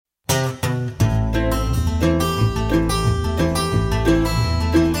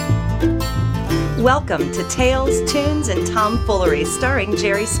Welcome to Tales, Tunes, and Tomfoolery starring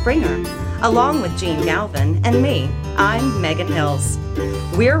Jerry Springer, along with Gene Galvin and me. I'm Megan Hills.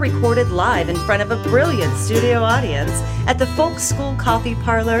 We're recorded live in front of a brilliant studio audience at the Folk School Coffee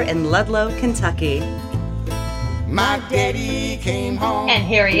Parlor in Ludlow, Kentucky. My daddy came home. And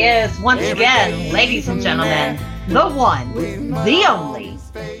here he is once again, ladies and gentlemen, the one, the only,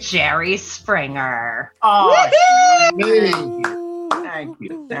 Jerry Springer. Oh,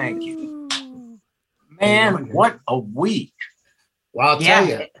 thank you. Man, what a week. Well, I'll tell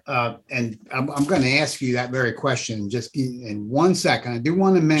you, and I'm going to ask you that very question just in 1 second. I do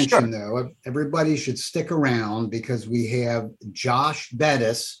want to mention, though, everybody should stick around because we have Josh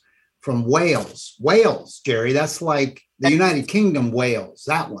Bettis from Wales. Wales, Jerry, that's like the United Kingdom, Wales,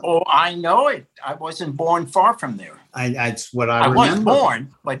 that one. Oh, I know it. I wasn't born far from there. That's what I remember. I was born,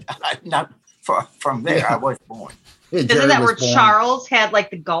 but not far from there. Yeah. I was born. Yeah, isn't that where Charles had like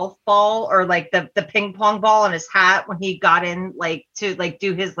the golf ball or like the ping pong ball on his hat when he got in to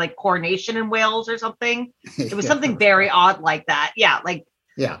do his coronation in Wales or something? It was something very odd like that. Yeah,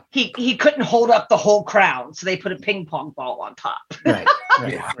 he couldn't hold up the whole crown, so they put a ping pong ball on top. Right.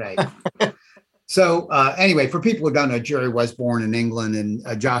 So anyway, for people who don't know, Jerry was born in England,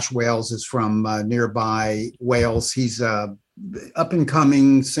 and Josh Wales is from nearby Wales. He's a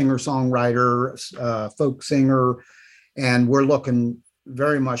up-and-coming singer-songwriter, folk singer, and we're looking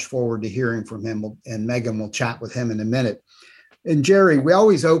very much forward to hearing from him, and Megan will chat with him in a minute. And Jerry, we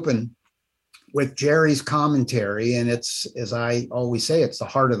always open with Jerry's commentary, and it's, as I always say, it's the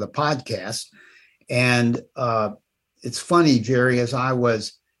heart of the podcast. And it's funny, Jerry, as I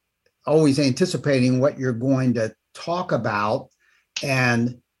was always anticipating what you're going to talk about,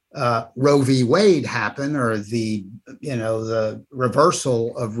 and Roe v. Wade happened, or the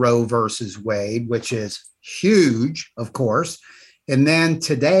reversal of Roe versus Wade, which is huge, of course. And then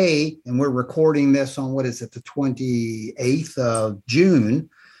today, and we're recording this on, what is it, the 28th of June,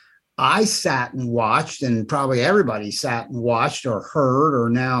 I sat and watched, and probably everybody sat and watched or heard,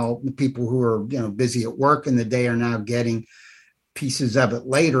 or now the people who are busy at work in the day are now getting pieces of it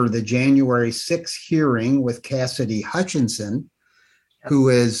later, the January 6th hearing with Cassidy Hutchinson, who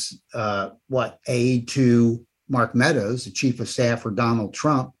is aide to Mark Meadows, the chief of staff for Donald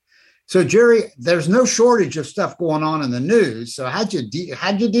Trump. So, Jerry, there's no shortage of stuff going on in the news. So how'd you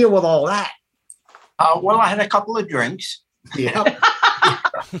deal with all that? Well, I had a couple of drinks. Yeah.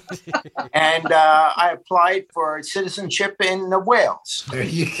 And I applied for citizenship in Wales. There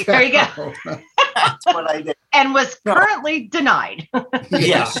you go. There you go. That's what I did. And was currently denied.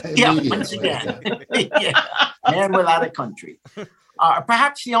 Yes. Yeah, once again. Man without a country.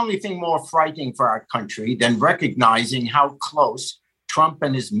 Perhaps the only thing more frightening for our country than recognizing how close Trump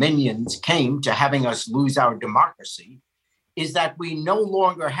and his minions came to having us lose our democracy is that we no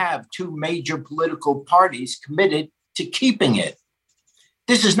longer have two major political parties committed to keeping it.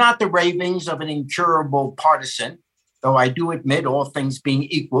 This is not the ravings of an incurable partisan, though I do admit, all things being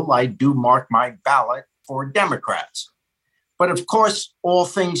equal, I do mark my ballot for Democrats. But of course, all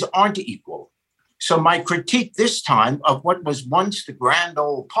things aren't equal. So my critique this time of what was once the grand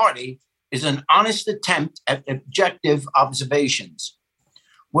old party is an honest attempt at objective observations.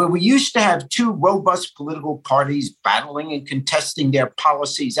 Where we used to have two robust political parties battling and contesting their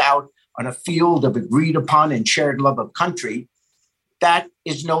policies out on a field of agreed upon and shared love of country, that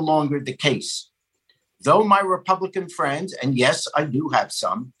is no longer the case. Though my Republican friends, and yes, I do have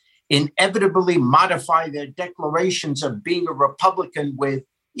some, inevitably modify their declarations of being a Republican with,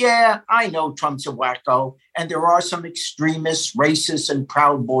 yeah, I know Trump's a wacko, and there are some extremists, racists, and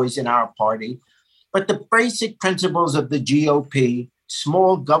Proud Boys in our party, but the basic principles of the GOP,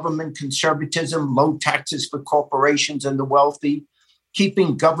 small government conservatism, low taxes for corporations and the wealthy,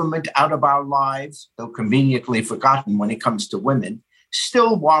 keeping government out of our lives, though conveniently forgotten when it comes to women,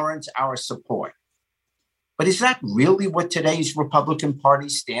 still warrants our support. But is that really what today's Republican Party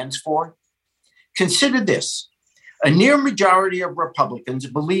stands for? Consider this. A near majority of Republicans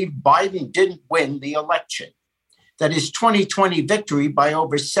believe Biden didn't win the election, that his 2020 victory by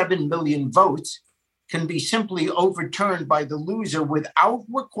over 7 million votes can be simply overturned by the loser without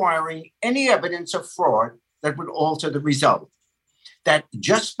requiring any evidence of fraud that would alter the result. That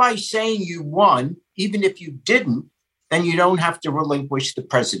just by saying you won, even if you didn't, then you don't have to relinquish the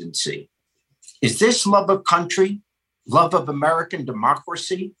presidency. Is this love of country, love of American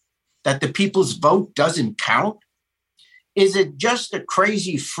democracy, that the people's vote doesn't count? Is it just a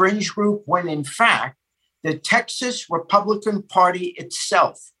crazy fringe group when, in fact, the Texas Republican Party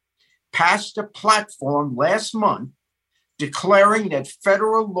itself passed a platform last month declaring that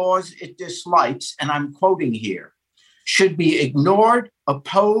federal laws it dislikes, and I'm quoting here, should be ignored,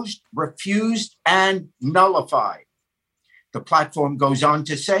 opposed, refused, and nullified. The platform goes on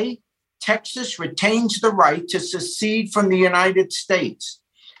to say, Texas retains the right to secede from the United States,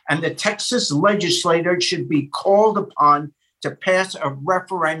 and the Texas legislature should be called upon to pass a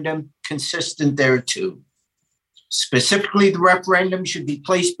referendum consistent thereto. Specifically, the referendum should be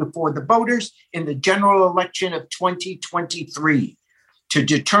placed before the voters in the general election of 2023 to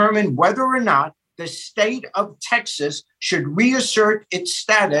determine whether or not the state of Texas should reassert its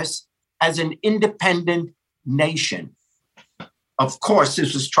status as an independent nation. Of course,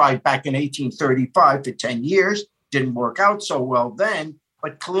 this was tried back in 1835 for 10 years, didn't work out so well then,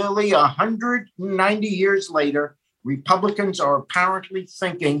 but clearly 190 years later, Republicans are apparently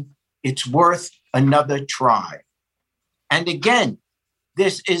thinking it's worth another try. And again,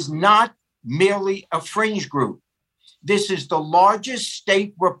 this is not merely a fringe group. This is the largest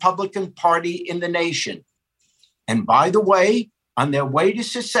state Republican Party in the nation. And by the way, on their way to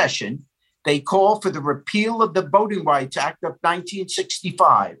secession, they call for the repeal of the Voting Rights Act of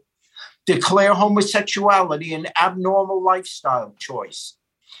 1965, declare homosexuality an abnormal lifestyle choice,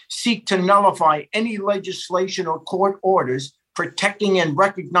 seek to nullify any legislation or court orders protecting and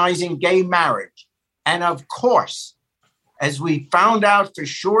recognizing gay marriage. And of course, as we found out for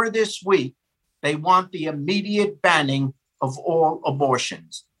sure this week, they want the immediate banning of all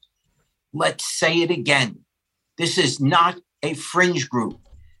abortions. Let's say it again. This is not a fringe group.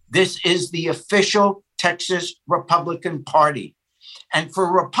 This is the official Texas Republican Party. And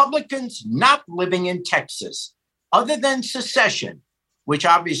for Republicans not living in Texas, other than secession, which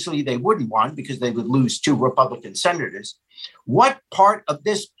obviously they wouldn't want because they would lose 2 Republican senators, what part of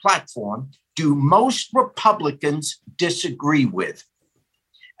this platform do most Republicans disagree with?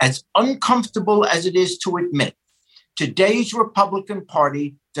 As uncomfortable as it is to admit, today's Republican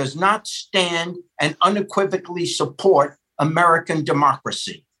Party does not stand and unequivocally support American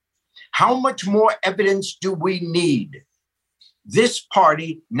democracy. How much more evidence do we need? This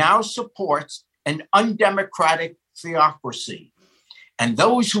party now supports an undemocratic theocracy. And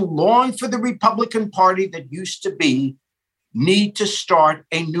those who long for the Republican Party that used to be need to start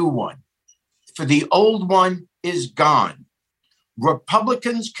a new one. For the old one is gone.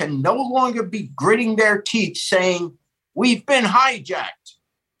 Republicans can no longer be gritting their teeth saying, we've been hijacked.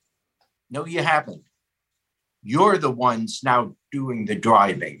 No, you haven't. You're the ones now doing the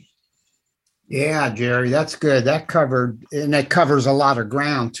driving. Yeah, Jerry, that's good. That covers a lot of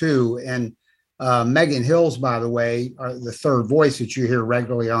ground too. And Megan Hills, by the way, are the third voice that you hear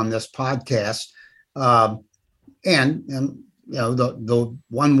regularly on this podcast. And you know, the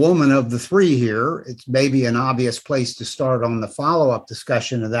one woman of the 3 here, it's maybe an obvious place to start on the follow-up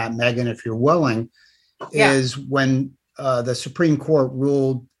discussion of that, Megan, if you're willing, is when the Supreme Court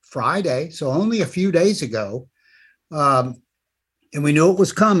ruled Friday, so only a few days ago, and we knew it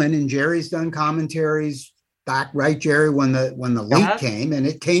was coming, and Jerry's done commentaries back, right, Jerry, when the leak came, and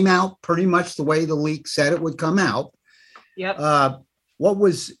it came out pretty much the way the leak said it would come out. Yep.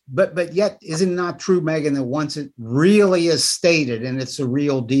 But yet, isn't it not true, Megan, that once it really is stated and it's a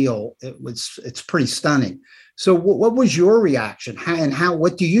real deal, it's pretty stunning. So what was your reaction?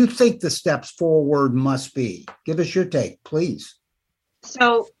 What do you think the steps forward must be? Give us your take, please.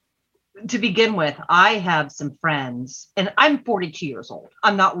 So to begin with, I have some friends, and I'm 42 years old.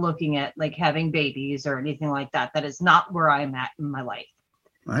 I'm not looking at like having babies or anything like that. That is not where I'm at in my life.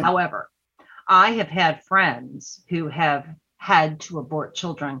 Right. However, I have had friends who have had to abort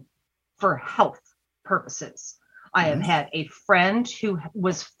children for health purposes. I have had a friend who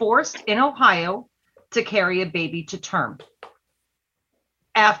was forced in Ohio to carry a baby to term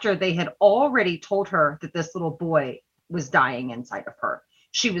after they had already told her that this little boy was dying inside of her.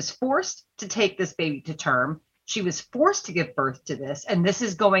 She was forced to take this baby to term. She was forced to give birth to this, and this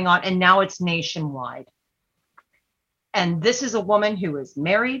is going on, and now it's nationwide. And this is a woman who is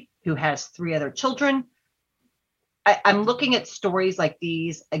married, who has 3 other children. I'm looking at stories like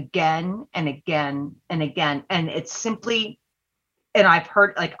these again and again and again, and it's simply, and I've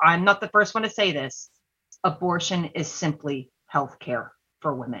heard, like, I'm not the first one to say this, abortion is simply healthcare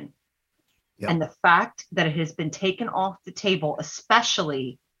for women. Yep. And the fact that it has been taken off the table,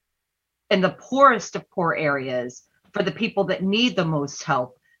 especially in the poorest of poor areas, for the people that need the most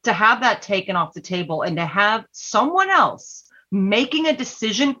help, to have that taken off the table and to have someone else making a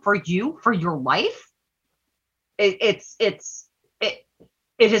decision for you, for your life, it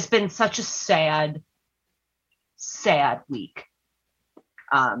has been such a sad week.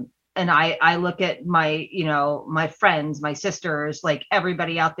 And I look at my friends, my sisters, like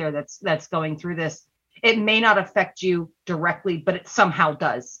everybody out there that's going through this. It may not affect you directly, but it somehow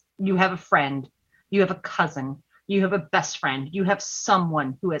does. You have a friend, you have a cousin, You have a best friend. You have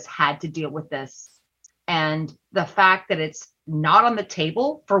someone who has had to deal with this. And the fact that it's not on the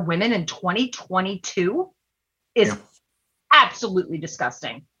table for women in 2022 is absolutely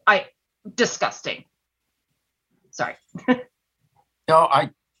disgusting. Disgusting. Sorry. No,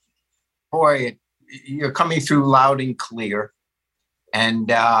 boy, you're coming through loud and clear.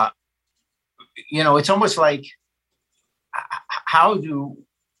 And, it's almost like, how do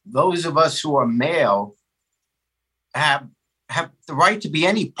those of us who are male have the right to be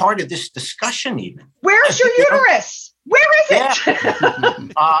any part of this discussion even? Where's your uterus? Where is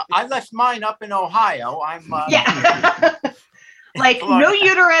it? I left mine up in Ohio. Like, no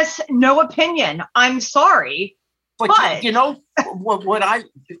uterus, no opinion. I'm sorry. But what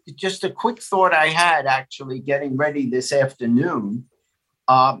just a quick thought I had actually getting ready this afternoon.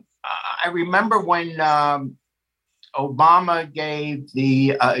 I remember when Obama gave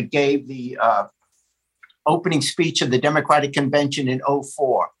the opening speech of the Democratic Convention in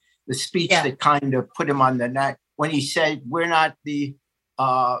 2004, the speech that kind of put him on the net when he said, we're not the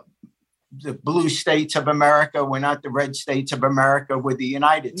blue states of America, we're not the red states of America, we're the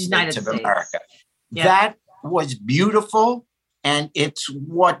United States of America. Yeah. That was beautiful, and it's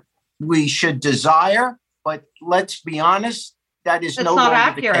what we should desire, but let's be honest, that is no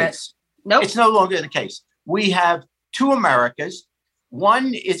longer the case. Nope. It's no longer the case. We have two Americas.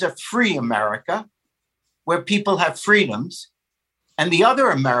 One is a free America, where people have freedoms, and the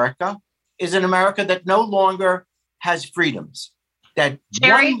other America is an America that no longer has freedoms. That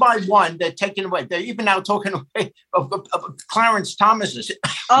one by one, they're taken away. They're even now talking away of Clarence Thomas is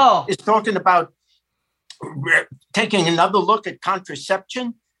talking about taking another look at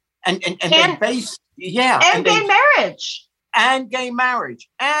contraception and gay marriage. And gay marriage.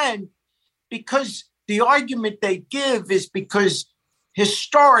 And because the argument they give is because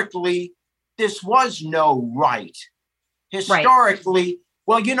historically, this was no right. Historically,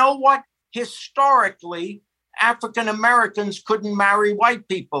 well, you know what? Historically, African Americans couldn't marry white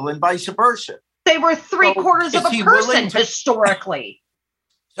people and vice versa. They were three-quarters of a person historically.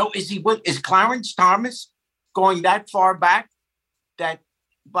 So is Clarence Thomas going that far back that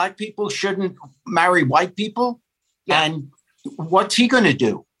black people shouldn't marry white people? Yeah. And what's he going to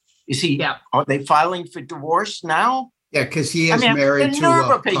do? Are they filing for divorce now? Yeah, because he is married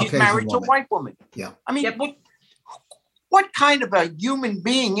to he's married to a white woman. Yeah. I mean, what kind of a human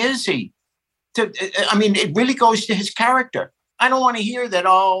being is he? It really goes to his character. I don't want to hear that,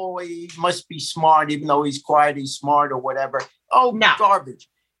 he must be smart, even though he's quiet, he's smart or whatever. No. Garbage.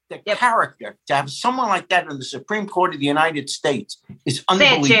 The character, to have someone like that in the Supreme Court of the United States is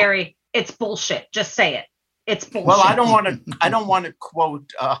unbelievable. Say it, Jerry. It's bullshit. Just say it. It's bullshit. Well, I don't want to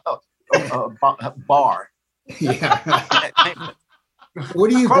quote Barr. Yeah. What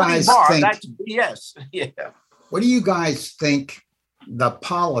do you guys think? That's BS. Yeah. What do you guys think the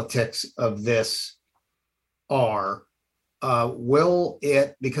politics of this are? Will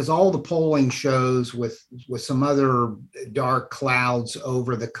it, because all the polling shows with some other dark clouds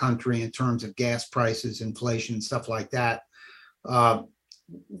over the country in terms of gas prices, inflation, stuff like that.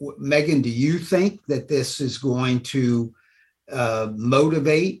 Megan, do you think that this is going to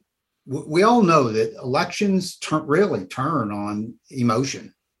motivate? We all know that elections really turn on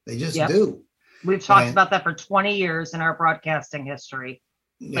emotion. They just do. We've talked about that for 20 years in our broadcasting history.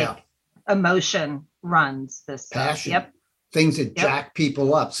 Emotion runs this passion. Stuff. Yep. Things that jack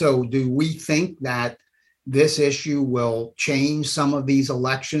people up. So do we think that this issue will change some of these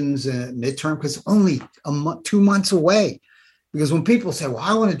elections midterm? Because it's only 2 months away. Because when people say, well,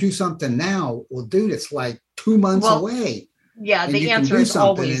 I want to do something now, well, dude, it's like 2 months away. Yeah, the answer is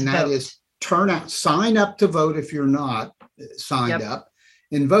always and that is turn out, sign up to vote if you're not signed up,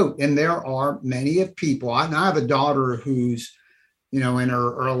 and vote. And there are many of people. I have a daughter who's, in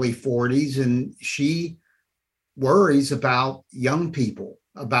her early 40s, and she worries about young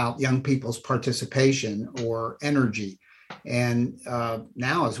people's participation or energy, and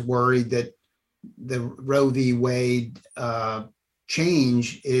now is worried that the Roe v. Wade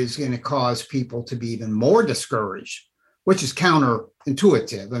change is going to cause people to be even more discouraged, which is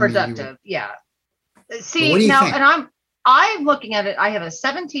counterintuitive. Productive, See, now, think? And I'm looking at it. I have a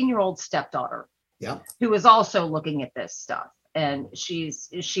 17-year-old stepdaughter, who is also looking at this stuff. And she's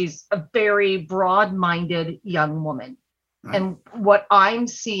a very broad-minded young woman. Right. And what I'm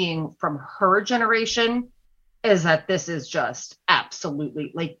seeing from her generation is that this is just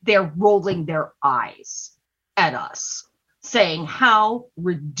absolutely, like, they're rolling their eyes at us, saying, how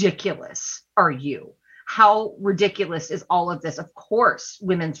ridiculous are you? How ridiculous is all of this? Of course,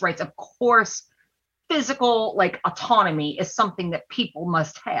 women's rights, of course, physical autonomy is something that people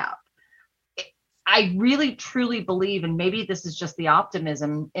must have. I really truly believe, and maybe this is just the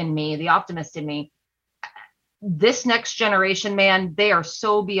optimism in me, the optimist in me, this next generation, man, they are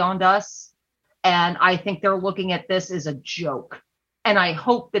so beyond us. And I think they're looking at this as a joke. And I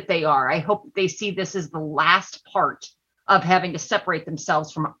hope that they are. I hope that they see this as the last part of having to separate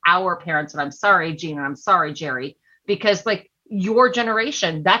themselves from our parents. And I'm sorry, Gene, and I'm sorry, Jerry, because like your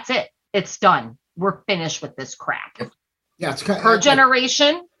generation, that's it. It's done. We're finished with this crap. Yeah, it's kind of, her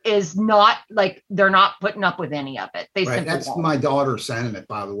generation is not like, they're not putting up with any of it. They right. simply That's won't. my daughter's sentiment,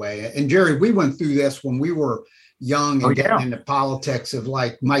 by the way. And Jerry, we went through this when we were young and getting into politics of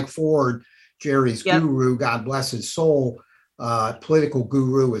like Mike Ford, Jerry's guru, God bless his soul, political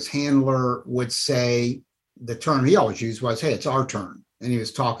guru, his handler would say the term he always used was, hey, it's our turn. And he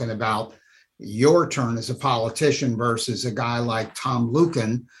was talking about your turn as a politician versus a guy like Tom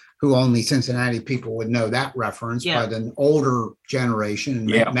Lucan, who only Cincinnati people would know that reference, but an older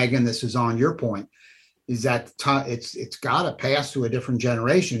generation, and Megan, this is on your point, is that it's got to pass to a different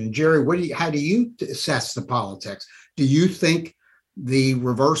generation. And Jerry, how do you assess the politics? Do you think the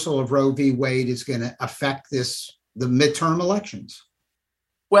reversal of Roe v. Wade is going to affect the midterm elections?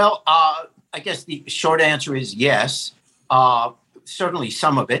 Well, I guess the short answer is yes. Certainly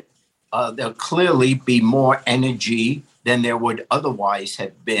some of it. There'll clearly be more energy than there would otherwise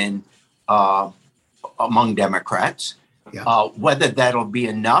have been among Democrats. Yeah. Whether that'll be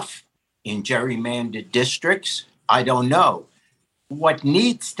enough in gerrymandered districts, I don't know. What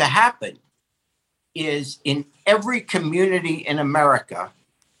needs to happen is in every community in America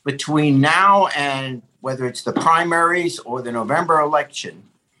between now and whether it's the primaries or the November election,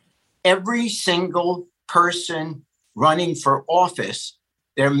 every single person running for office,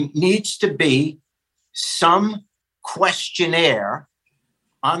 there needs to be some questionnaire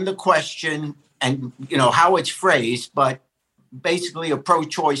on the question and, how it's phrased, but basically a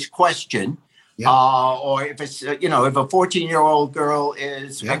pro-choice question. Or if it's, if a 14-year-old girl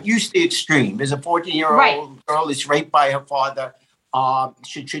is, use the extreme, is a 14-year-old girl is raped by her father,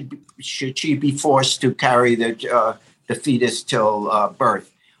 should she be forced to carry the fetus till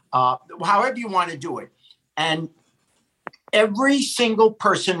birth? However you want to do it. And every single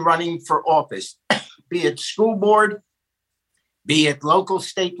person running for office, be it school board, be it local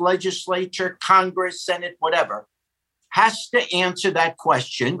state legislature, Congress, Senate, whatever, has to answer that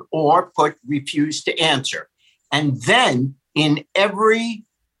question or refuse to answer. And then on every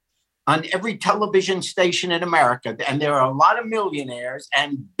television station in America, and there are a lot of millionaires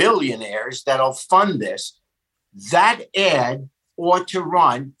and billionaires that'll fund this, that ad ought to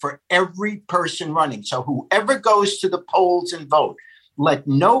run for every person running. So whoever goes to the polls and vote, let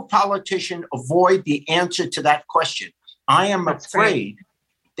no politician avoid the answer to that question. I am afraid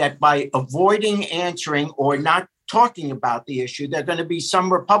that by avoiding answering or not talking about the issue, there are going to be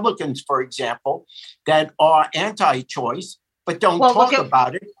some Republicans, for example, that are anti-choice, but don't talk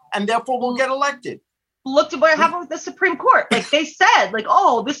about it, and therefore will get elected. Look at what happened with the Supreme Court. Like they said,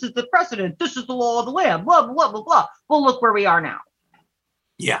 this is the precedent. This is the law of the land, blah, blah, blah, blah. Well, look where we are now.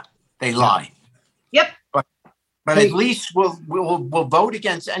 Yeah, they lie. Yep. But at least we'll vote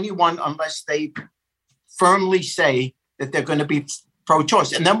against anyone unless they firmly say that they're going to be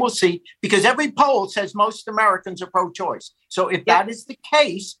pro-choice. And then we'll see, because every poll says most Americans are pro-choice. So if that is the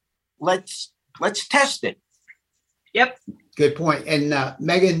case, let's test it. Yep. Good point. And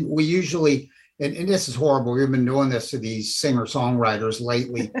Megan, we usually, and this is horrible, we've been doing this to these singer-songwriters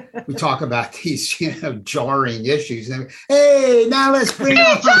lately. We talk about these, jarring issues. And, hey, now let's bring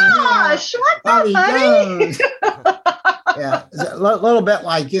up Josh, what's up, buddy? Yeah, it's a little bit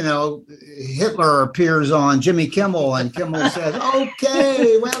like, Hitler appears on Jimmy Kimmel and Kimmel says,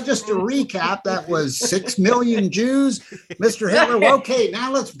 okay, well, just to recap, that was 6 million Jews. Mr. Hitler, okay, now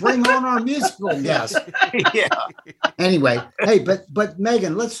let's bring on our musical guest. Yeah. Anyway, hey, but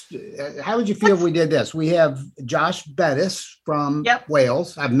Megan, how would you feel if we did this? We have Josh Bettis from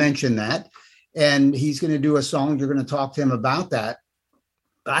Wales. I've mentioned that. And he's going to do a song. You're going to talk to him about that.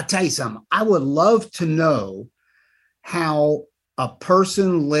 But I'll tell you something. I would love to know how a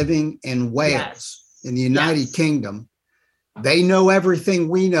person living in Wales, in the United Kingdom, they know everything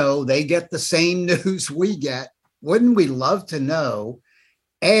we know. They get the same news we get. Wouldn't we love to know,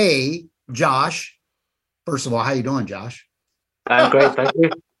 Josh, first of all, how you doing, Josh? I'm great, thank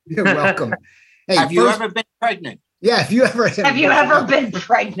you. You're welcome. Hey, have you ever been pregnant? Yeah, have you ever been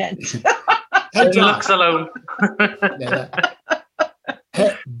pregnant? Hey, Josh. Alone.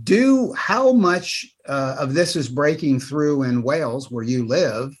 How much of this is breaking through in Wales where you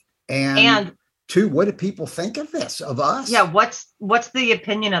live? And two, what do people think of this, of us? Yeah, what's the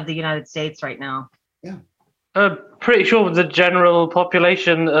opinion of the United States right now? Yeah. Pretty sure the general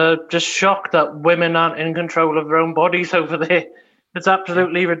population are just shocked that women aren't in control of their own bodies over there. It's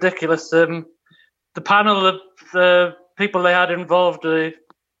absolutely ridiculous. The panel of the people they had involved are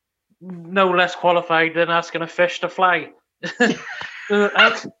no less qualified than asking a fish to fly. So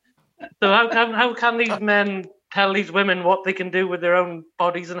how can these men tell these women what they can do with their own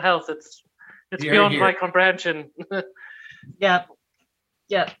bodies and health? It's beyond my comprehension. Yeah.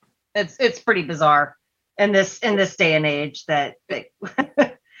 It's pretty bizarre in this day and age that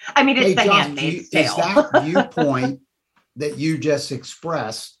I mean, it's the Josh, Handmaid's Tale. Is that viewpoint that you just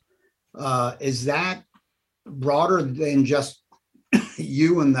expressed, is that broader than just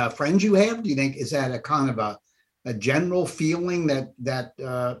you and the friends you have? Do you think, is that a kind of a general feeling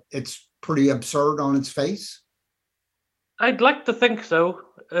that it's pretty absurd on its face? I'd like to think so.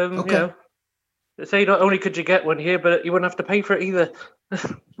 Okay. You know, they say not only could you get one here, but you wouldn't have to pay for it either.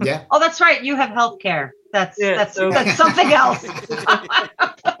 Yeah. Oh, that's right. You have health care. That's something else.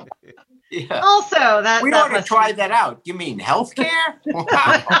 Yeah. Also, we ought to try that out. You mean healthcare?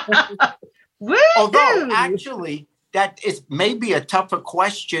 Wow. Although actually, that is maybe a tougher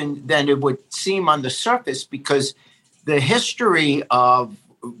question than it would seem on the surface, because the history of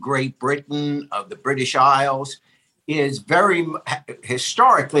Great Britain, of the British Isles, is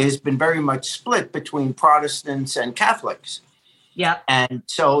historically has been very much split between Protestants and Catholics. Yeah. And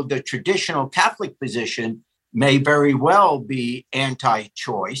so the traditional Catholic position may very well be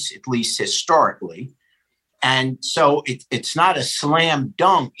anti-choice, at least historically. And so it's not a slam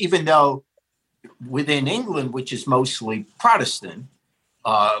dunk, even though within England, which is mostly Protestant,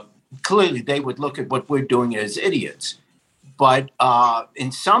 clearly they would look at what we're doing as idiots. But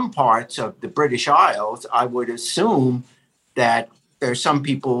in some parts of the British Isles, I would assume that there are some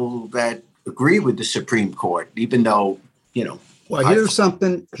people that agree with the Supreme Court, even though, you know. Well, here's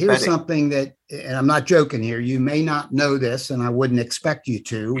something that, and I'm not joking here, you may not know this, and I wouldn't expect you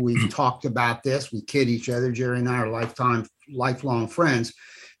to. We've talked about this. We kid each other. Jerry and I are lifelong friends.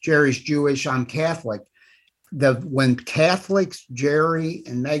 Jerry's Jewish, I'm Catholic. When Catholics, Jerry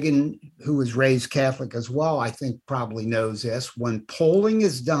and Megan, who was raised Catholic as well, I think probably knows this, when polling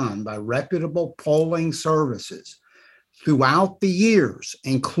is done by reputable polling services throughout the years,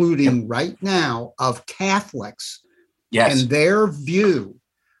 including right now, of Catholics, yes, and their view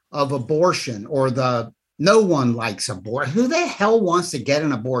of abortion, or no one likes abortion. Who the hell wants to get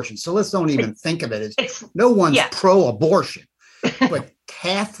an abortion? So let's don't even think of it as no one's pro-abortion. But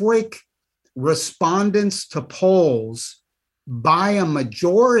Catholic respondents to polls by a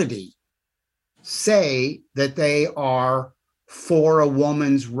majority say that they are for a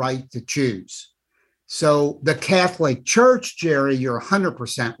woman's right to choose. So the Catholic Church, Jerry, you're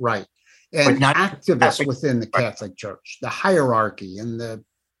 100% right. And activists within the Catholic Church, the hierarchy and the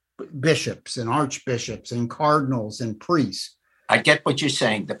bishops and archbishops and cardinals and priests. I get what you're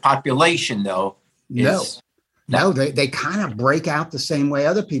saying. The population, though, is... No, they kind of break out the same way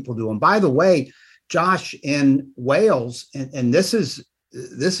other people do. And by the way, Josh, in Wales, and this is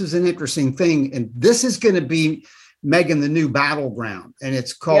an interesting thing, and this is going to be, Megan, the new battleground. And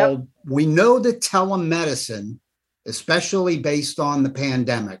it's called, we know that telemedicine, especially based on the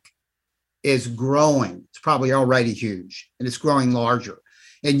pandemic, is growing. It's probably already huge, and it's growing larger.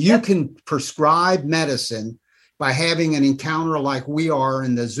 And you can prescribe medicine by having an encounter like we are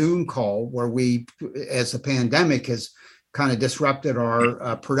in the Zoom call, where we, as the pandemic has kind of disrupted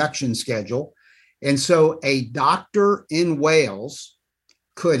our production schedule. And so a doctor in Wales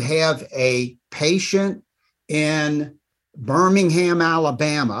could have a patient in Birmingham,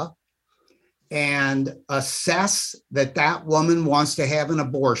 Alabama, and assess that woman wants to have an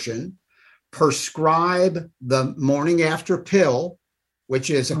abortion, prescribe the morning after pill,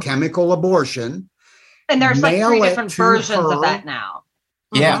 which is a chemical abortion. And there's like 3 different versions of that now.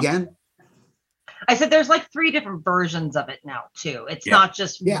 Yeah. Again? I said there's like 3 different versions of it now, too. It's not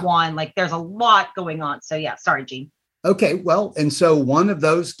just one. Like there's a lot going on. So yeah, sorry, Gene. Okay, well, and so one of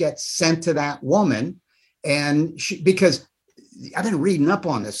those gets sent to that woman, and because I've been reading up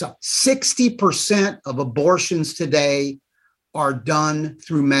on this, 60% of abortions today are done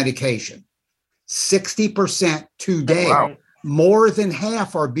through medication. 60% today. Wow. More than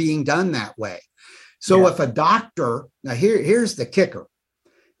half are being done that way. So if a doctor, now here's the kicker.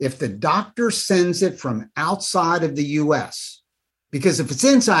 If the doctor sends it from outside of the U.S., because if it's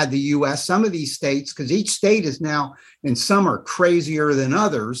inside the U.S., some of these states, because each state is now, and some are crazier than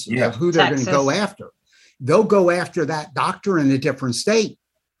others of who they're going to go after. They'll go after that doctor in a different state,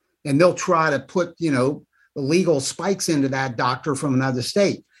 and they'll try to put, illegal spikes into that doctor from another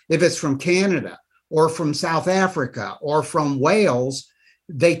state. If it's from Canada or from South Africa or from Wales,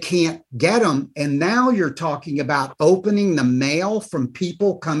 they can't get them. And now you're talking about opening the mail from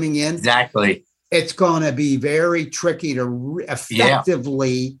people coming in. Exactly. It's going to be very tricky to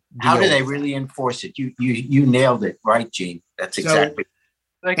effectively. How do they really enforce it? You nailed it, right, Gene? That's exactly.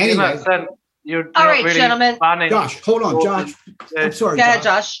 Like anyway, in that sense, you're all right, really gentlemen. Josh, hold on, Josh. I'm sorry. Go ahead,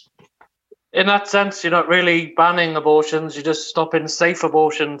 Josh. In that sense, you're not really banning abortions. You're just stopping safe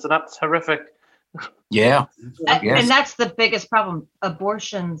abortions, and that's horrific. Yeah. And that's the biggest problem.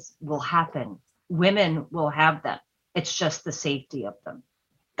 Abortions will happen. Women will have them. It's just the safety of them.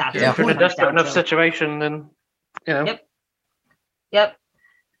 That's if you're in a desperate enough situation, then Yep.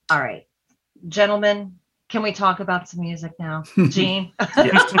 All right, gentlemen, can we talk about some music now, Gene?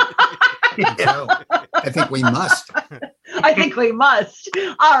 I think we must. I think we must.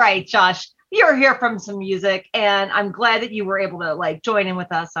 All right, Josh, you're here from some music, and I'm glad that you were able to join in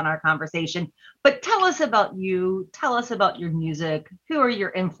with us on our conversation. But tell us about you. Tell us about your music. Who are your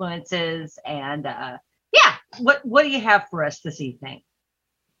influences? And what do you have for us this evening?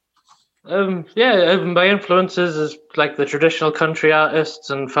 My influences is like the traditional country artists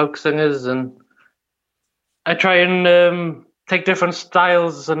and folk singers, and I try and take different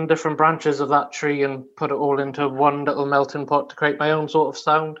styles and different branches of that tree and put it all into one little melting pot to create my own sort of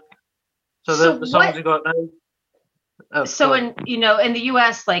sound. So the songs you got now. In the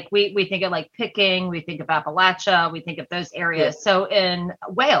U.S., we think of picking, we think of Appalachia, we think of those areas. Yeah. So in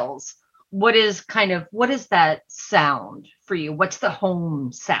Wales, what is that sound for you? What's the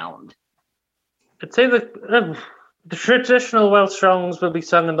home sound? I'd say the traditional Welsh songs will be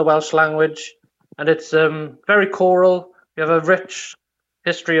sung in the Welsh language, and it's very choral. You have a rich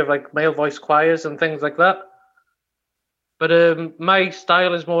history of male voice choirs and things like that. But my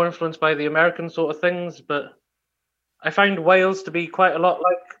style is more influenced by the American sort of things. But I find Wales to be quite a lot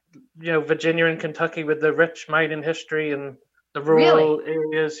like Virginia and Kentucky with the rich mining history and the rural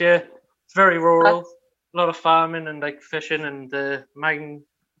areas. Yeah, it's very rural. A lot of farming and fishing and mining.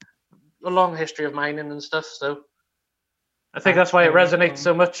 A long history of mining and stuff, so I think that's why it resonates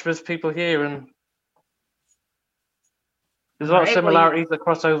so much with people here, and there's a lot of similarities that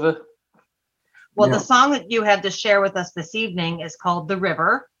cross over. Well, the song that you had to share with us this evening is called "The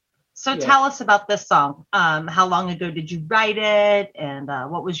River." So tell us about this song. How long ago did you write it, and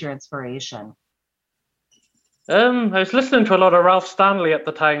what was your inspiration? I was listening to a lot of Ralph Stanley at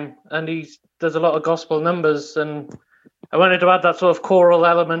the time, and he does a lot of gospel numbers, and I wanted to add that sort of choral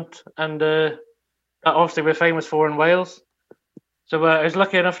element, and that obviously we're famous for in Wales. So I was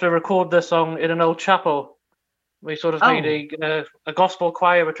lucky enough to record this song in an old chapel. We sort of made a gospel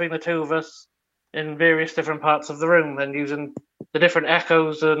choir between the two of us in various different parts of the room, and using the different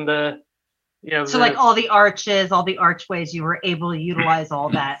echoes and all the arches, all the archways, you were able to utilize all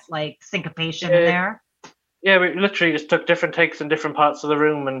that syncopation in there. Yeah, we literally just took different takes in different parts of the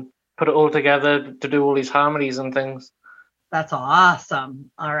room and put it all together to do all these harmonies and things. That's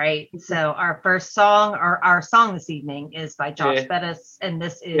awesome. All right. So our first song, or our song this evening, is by Josh Bettis, and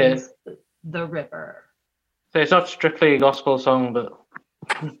this is The River. So it's not strictly a gospel song, but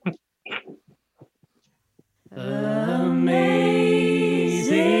Amazing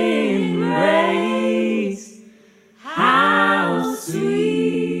grace, how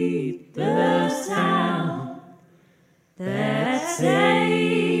sweet the sound that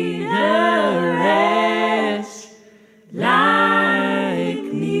saved a wretch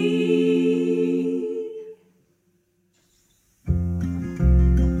like me.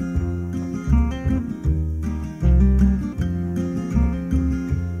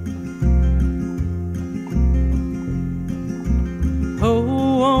 Oh,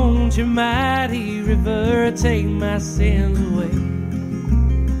 won't you, mighty river, take my sins away?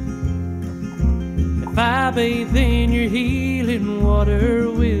 If I bathe in your healing water,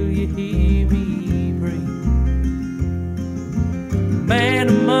 will you hear me pray? Man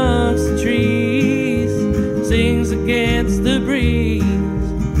amongst the trees sings against the breeze.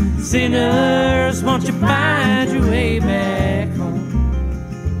 Sinners, won't you find your way back home?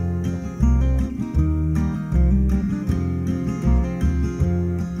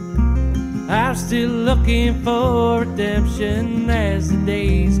 I'm still looking for redemption as the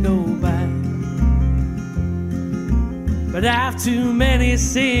days go by, but I've too many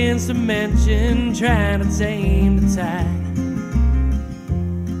sins to mention, trying to tame the tide.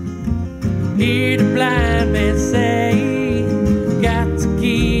 Hear the blind man say, got to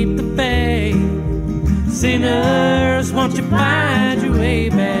keep the faith. Sinners, won't you find your way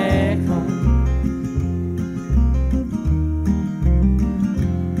back home?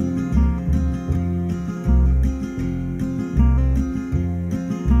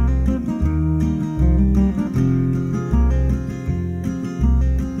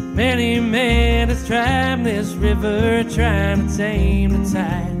 Many men has tried this river trying to tame the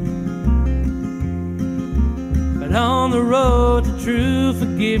tide. But on the road to true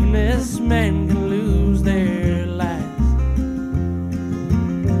forgiveness, men can lose their lives.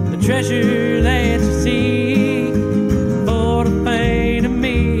 The treasure that you seek for the pain of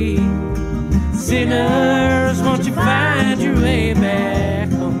me, sinners, won't you find your way back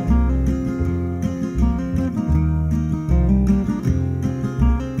home?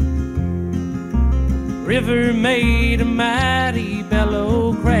 River made a mighty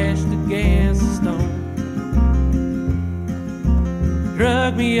bellow, crashed against a stone,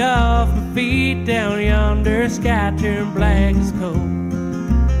 drug me off my feet down yonder, sky turned black as coal.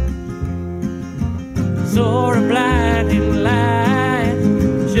 Saw a blinding light,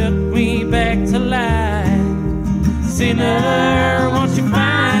 shook me back to life. Sinner, won't you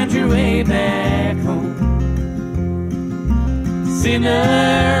find your way back home?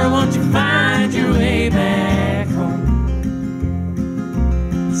 Sinner, won't you find your way back home?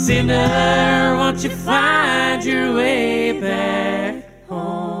 Sinner, won't you find your way back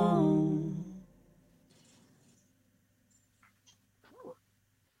home?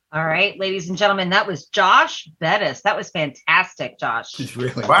 All right, ladies and gentlemen, that was Josh Bettis. That was fantastic, Josh. It's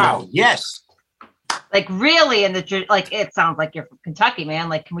really Wow. good. Yes. Like really like it sounds like you're from Kentucky, man.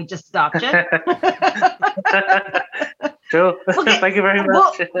 Like, can we just adopt you? Sure. Thank you very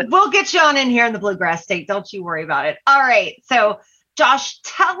much. We'll get you on in here in the Bluegrass State. Don't you worry about it. All right. So, Josh,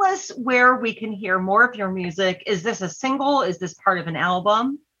 tell us where we can hear more of your music. Is this a single? Is this part of an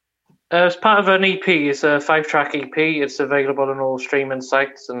album? It's part of an EP. It's a 5-track EP. It's available on all streaming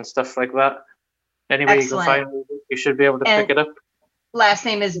sites and stuff like that. Anyway, you can find it, you should be able to pick it up. Last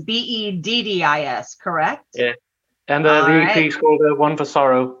name is Beddis, correct? Yeah. And the EP is called One for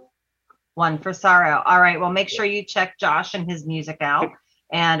Sorrow. One for Sorrow. All right. Well, make sure you check Josh and his music out.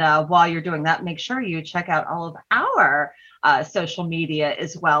 And while you're doing that, make sure you check out all of our social media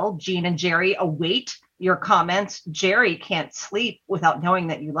as well. Gene and Jerry await your comments. Jerry can't sleep without knowing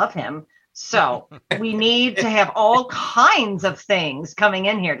that you love him. So we need to have all kinds of things coming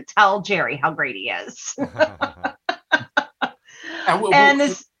in here to tell Jerry how great he is.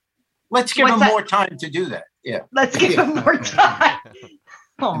 Let's give him more time to do that. Yeah. Let's give him more time.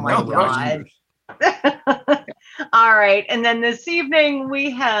 Oh my God. All right. And then this evening we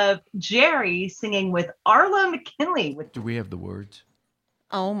have Jerry singing with Arla McKinley. Do we have the words?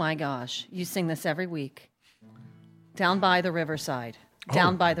 Oh my gosh. You sing this every week. Down by the riverside.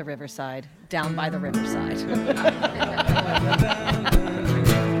 Down by the riverside. Down by the riverside.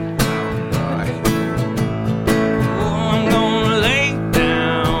 I'm gonna lay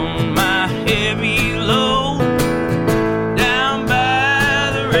down my heavy load down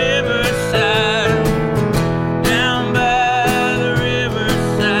by the riverside, down by the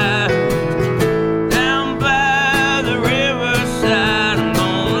riverside, down by the riverside. I'm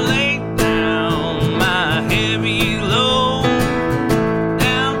gonna lay down my heavy load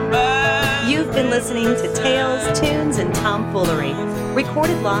down by. You've been listening to Tales, Tunes, and Tomfoolery,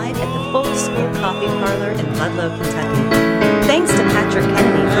 recorded live at the Folk School Coffee Parlor in Ludlow, Kentucky. Thanks to Patrick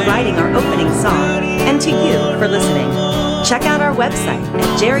Kennedy for writing our opening song, and to you for listening. Check out our website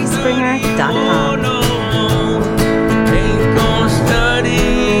at jerryspringer.com. Ain't gonna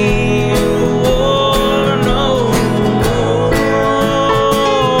study war no more.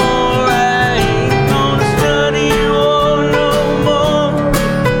 I ain't gonna study war no more.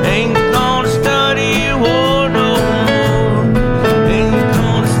 Ain't gonna study war no more. Ain't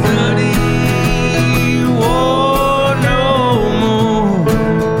gonna study war no more.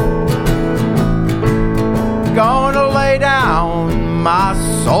 Gonna lay down my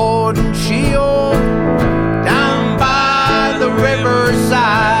sword and shield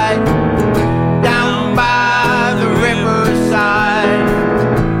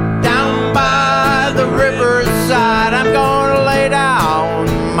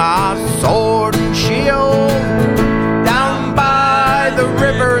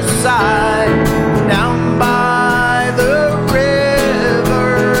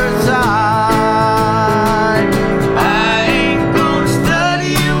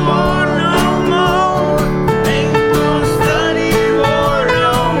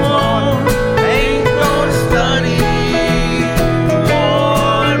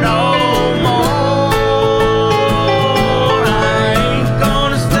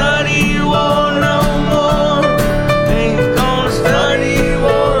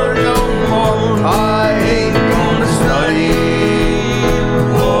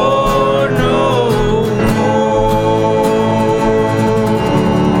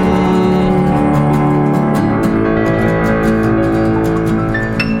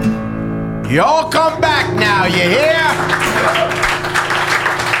you hear?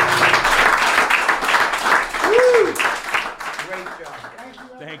 Great job.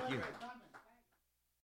 Thank you.